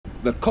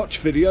The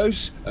Koch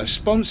videos are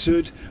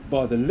sponsored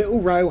by the Little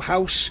Rail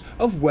House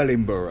of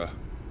Wellingborough.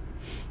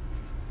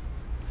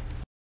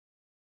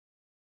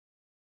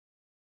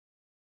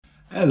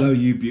 Hello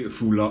you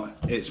beautiful lot,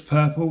 it's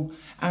Purple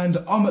and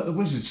I'm at the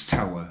Wizard's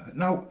Tower.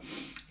 Now,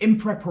 in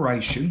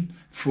preparation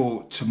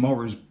for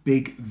tomorrow's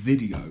big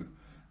video,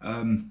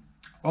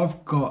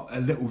 I've got a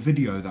little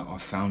video that I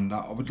found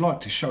that I would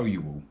like to show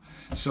you all.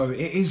 So it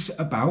is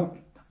about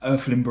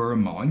Irthlingborough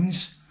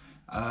Mines,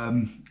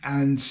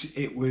 and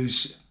it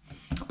was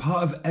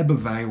part of Ebbw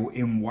Vale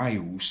in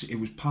Wales. It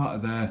was part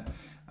of their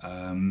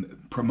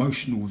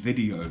promotional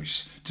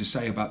videos to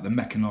say about the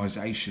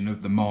mechanisation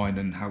of the mine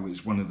and how it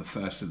was one of the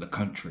first of the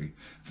country.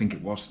 I think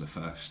it was the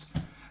first.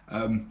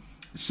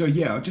 So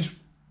yeah, I just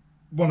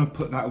want to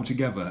put that all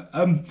together.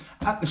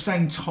 At the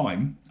same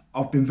time,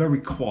 I've been very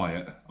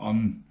quiet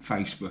on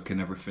Facebook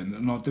and everything,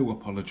 and I do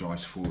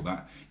apologise for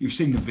that. You've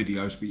seen the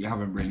videos, but you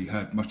haven't really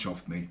heard much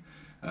of me.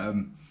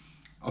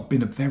 I've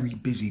been a very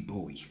busy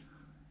boy,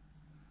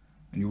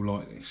 and you'll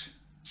like this.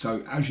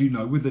 So as you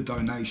know, with the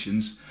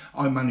donations,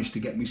 I managed to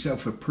get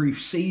myself a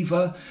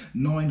Perceiver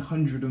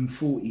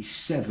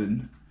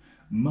 947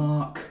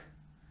 Mark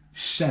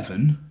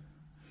 7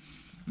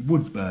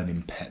 wood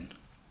burning pen.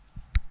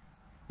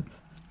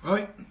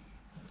 Right,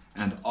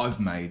 and I've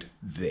made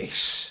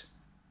this.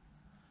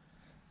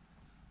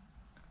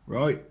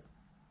 Right,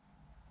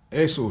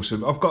 it's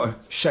awesome. I've got a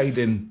shade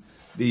in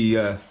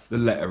the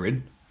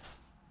lettering.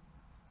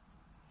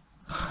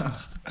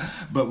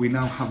 But we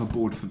now have a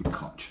board for the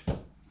Koch,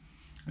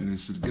 and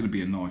it's going to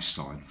be a nice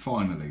sign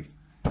finally.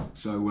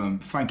 So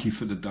thank you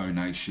for the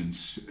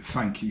donations.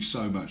 Thank you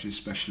so much,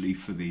 especially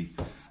for the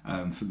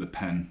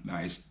pen.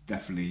 That is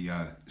definitely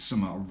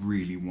something I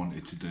really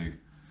wanted to do.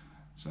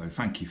 So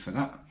thank you for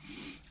that.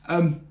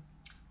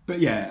 But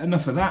yeah,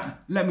 enough of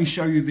that. Let me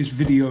show you this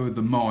video of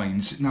the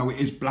mines. Now it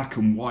is black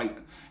and white,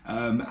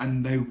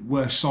 and they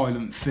were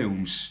silent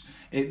films.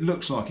 It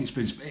looks like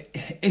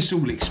it's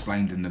all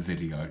explained in the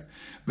video,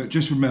 but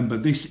just remember,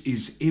 this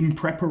is in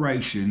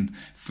preparation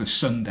for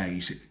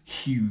Sunday's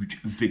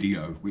huge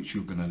video, which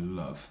you're going to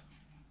love.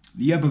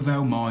 The Ebbw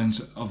Vale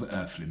Mines of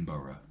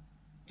Irthlingborough.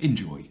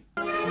 Enjoy.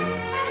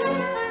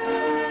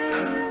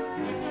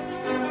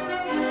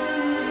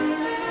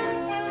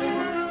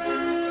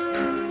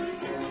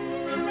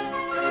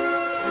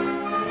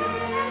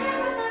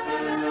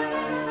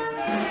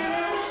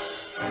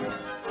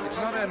 It's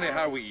not only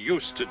how we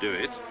used to do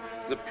it.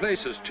 The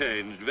place has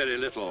changed very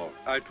little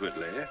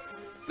outwardly.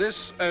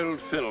 This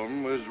old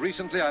film was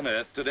recently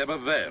unearthed at Ebbw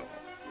Vale.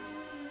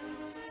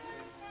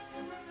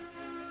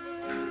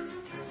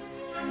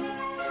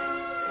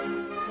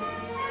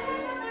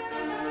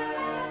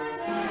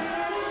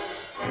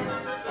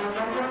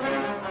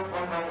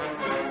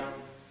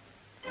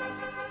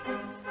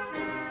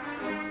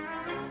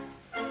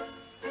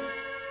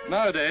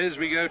 Nowadays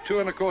we go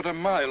 2¼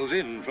 miles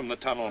in from the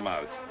tunnel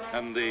mouth,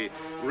 and the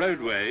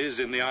roadways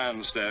in the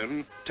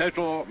ironstone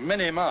total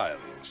many miles.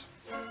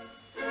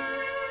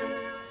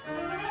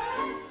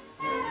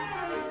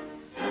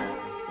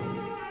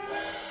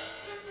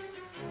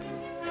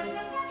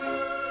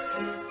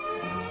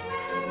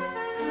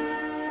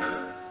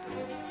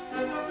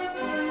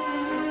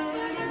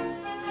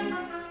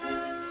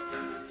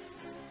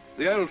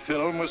 The old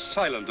film was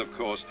silent, of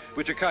course,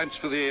 which accounts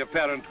for the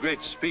apparent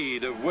great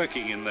speed of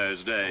working in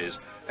those days,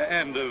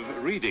 and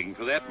of reading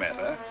for that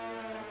matter.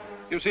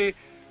 You see,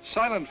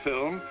 silent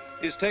film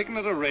is taken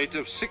at a rate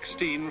of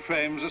 16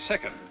 frames a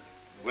second,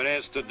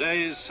 whereas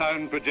today's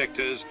sound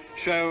projectors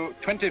show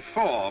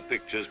 24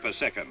 pictures per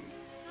second,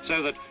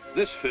 so that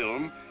this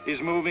film is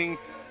moving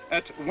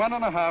at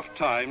 1½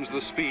 times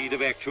the speed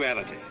of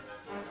actuality.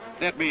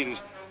 That means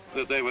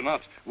that they were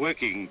not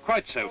working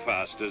quite so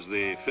fast as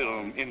the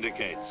film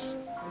indicates.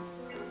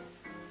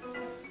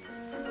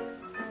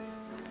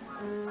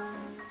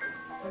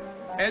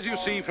 As you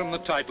see from the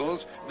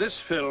titles, this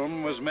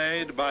film was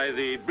made by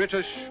the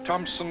British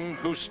Thomson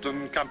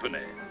Houston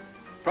Company,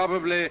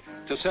 probably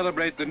to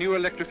celebrate the new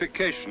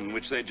electrification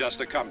which they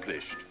just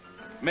accomplished,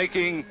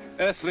 making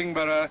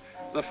Irthlingborough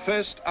the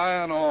first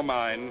iron ore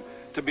mine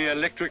to be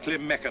electrically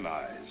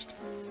mechanized.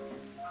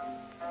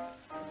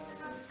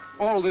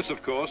 All this,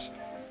 of course,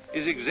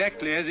 is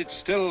exactly as it's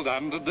still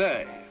done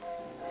today.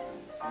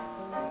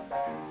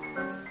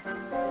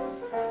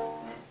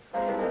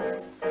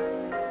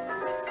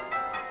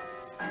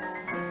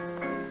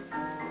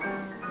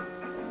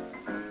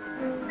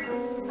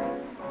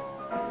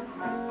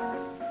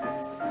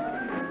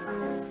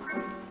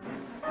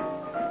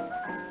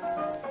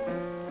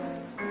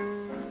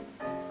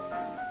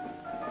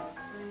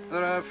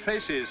 There are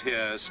faces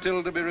here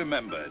still to be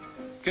remembered.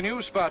 Can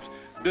you spot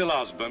Bill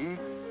Osborne,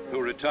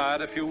 who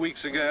retired a few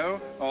weeks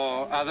ago,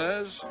 or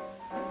others?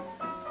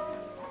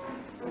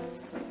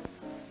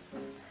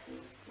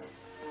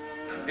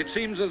 It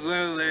seems as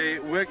though they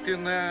worked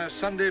in their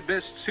Sunday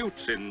best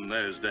suits in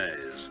those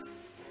days.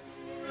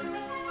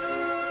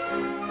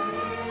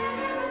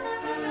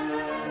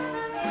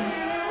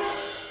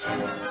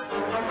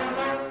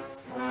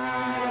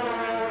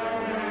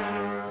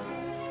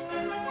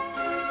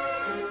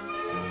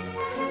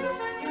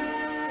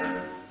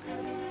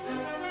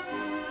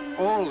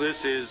 all this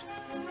is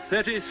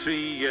 33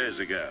 years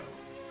ago.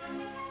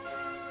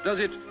 Does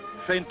it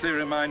faintly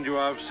remind you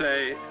of,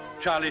 say,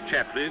 Charlie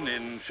Chaplin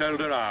in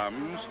Shoulder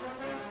Arms?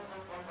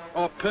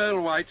 Or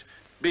Pearl White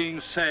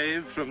being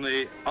saved from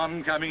the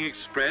oncoming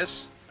express?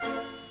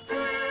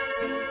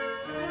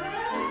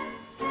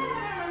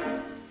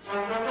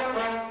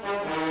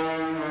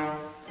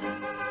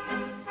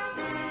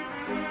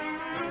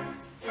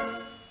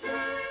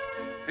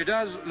 It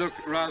does look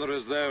rather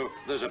as though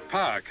there's a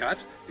power cut,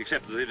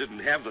 except that they didn't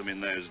have them in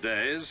those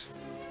days.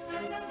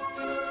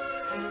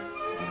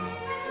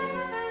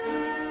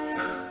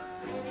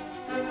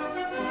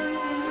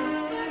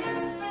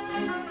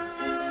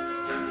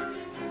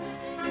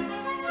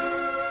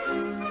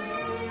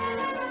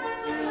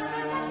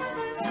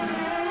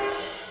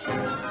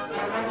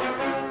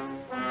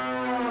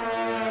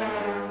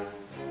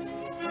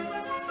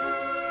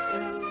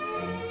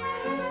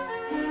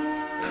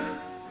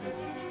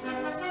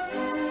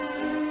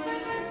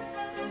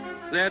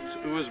 That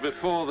was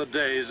before the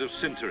days of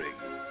sintering,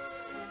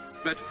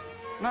 but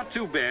not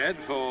too bad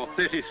for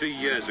 33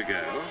 years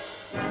ago.